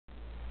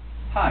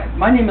Hi,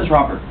 my name is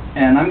Robert,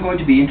 and I'm going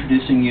to be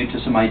introducing you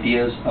to some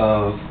ideas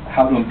of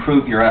how to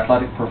improve your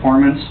athletic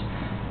performance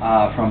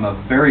from a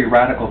very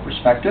radical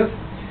perspective.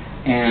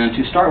 And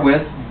to start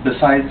with,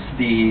 besides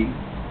the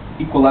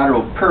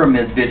equilateral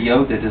pyramid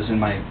video that is in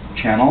my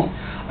channel,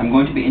 I'm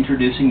going to be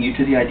introducing you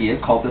to the idea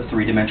called the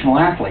three-dimensional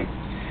athlete.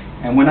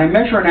 And when I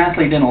measure an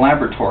athlete in a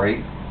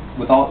laboratory,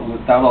 without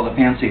all the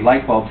fancy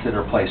light bulbs that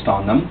are placed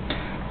on them,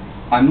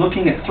 I'm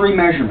looking at three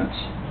measurements: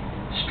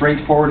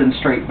 straight forward and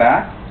straight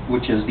back,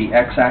 which is the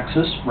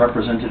x-axis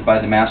represented by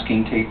the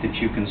masking tape that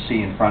you can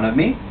see in front of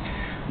me,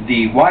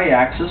 the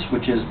y-axis,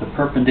 which is the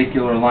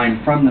perpendicular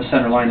line from the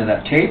center line of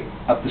that tape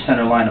up the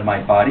center line of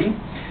my body,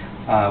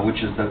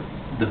 which is the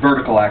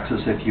vertical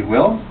axis, if you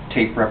will,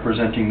 tape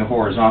representing the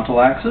horizontal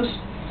axis.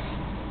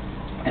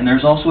 And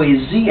there's also a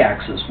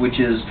z-axis, which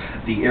is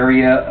the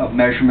area of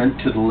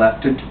measurement to the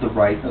left and to the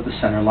right of the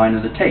center line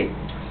of the tape.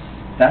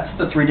 That's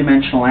the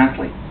three-dimensional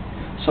athlete.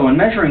 So in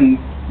measuring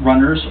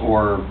runners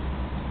or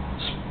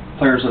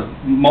players of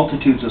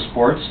multitudes of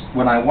sports,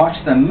 when I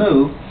watch them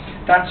move,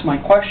 that's my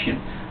question.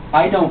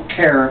 I don't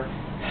care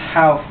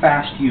how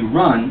fast you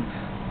run.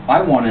 I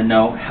want to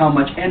know how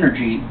much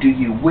energy do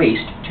you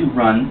waste to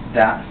run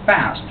that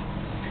fast.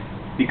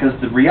 Because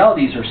the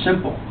realities are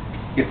simple.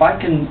 If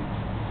I can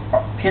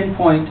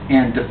pinpoint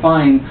and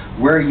define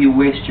where you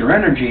waste your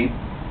energy,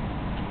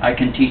 I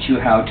can teach you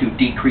how to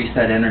decrease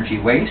that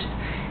energy waste.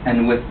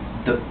 And with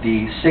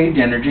the saved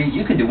energy,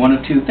 you can do one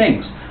of two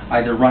things: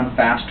 either run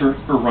faster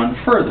or run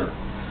further.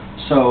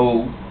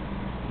 So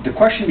the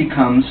question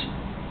becomes,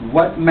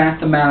 what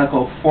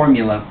mathematical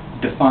formula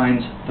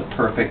defines the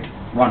perfect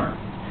runner?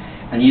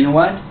 And you know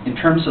what? In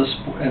terms of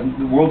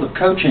the world of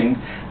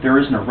coaching, there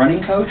isn't a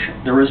running coach,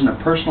 there isn't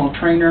a personal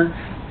trainer.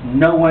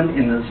 No one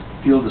in the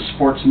field of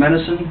sports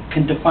medicine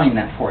can define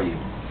that for you.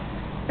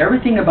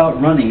 Everything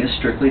about running is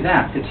strictly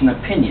that. It's an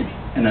opinion.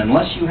 And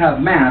unless you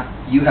have math,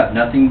 you have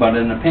nothing but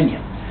an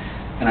opinion.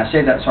 And I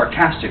say that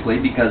sarcastically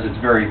because it's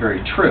very,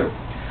 very true.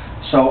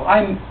 So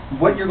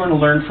what you're going to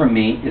learn from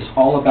me is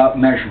all about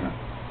measurement.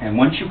 And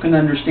once you can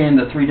understand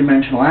the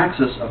three-dimensional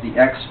axis of the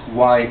X,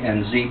 Y,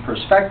 and Z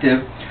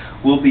perspective,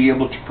 we'll be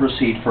able to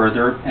proceed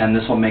further, and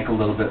this will make a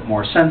little bit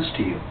more sense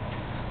to you.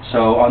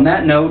 So on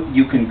that note,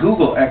 you can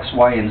Google X,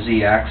 Y, and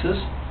Z axis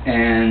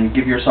and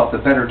give yourself a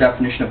better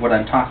definition of what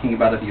I'm talking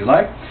about if you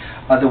like.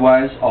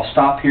 Otherwise, I'll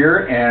stop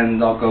here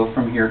and I'll go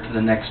from here to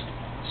the next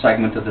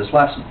segment of this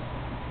lesson.